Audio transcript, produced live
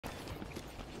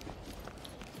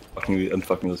I'm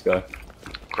fucking this guy.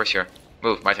 Of course you are.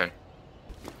 Move, my turn.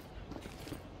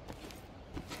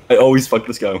 I always fuck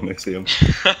this guy when I see him.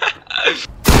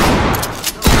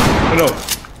 Oh, no.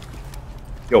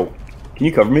 Yo, can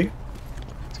you cover me?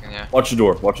 Yeah. Watch the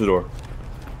door. Watch the door.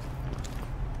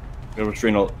 I'm gonna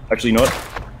restrain all. Actually, you know what?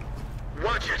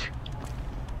 Watch it.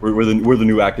 We're the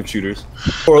new active shooters.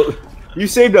 Or you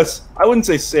saved us. I wouldn't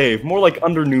say save. More like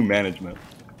under new management.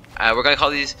 We're gonna call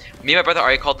these. Me and my brother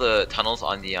already called the tunnels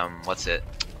on the what's it?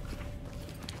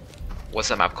 What's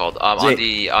that map called?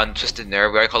 On Twisted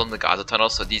Nerve, we already called them the Gaza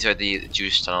tunnels. So these are the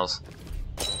Jewish tunnels.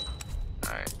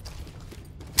 All right.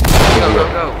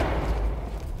 Go.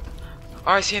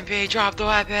 RCMP, drop the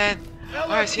weapon.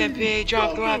 RCMP,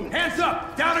 drop the weapon. Hands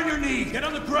up! Down on your knees! Get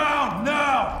on the ground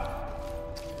now!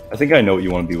 I think I know what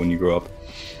you want to be when you grow up.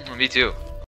 Me too.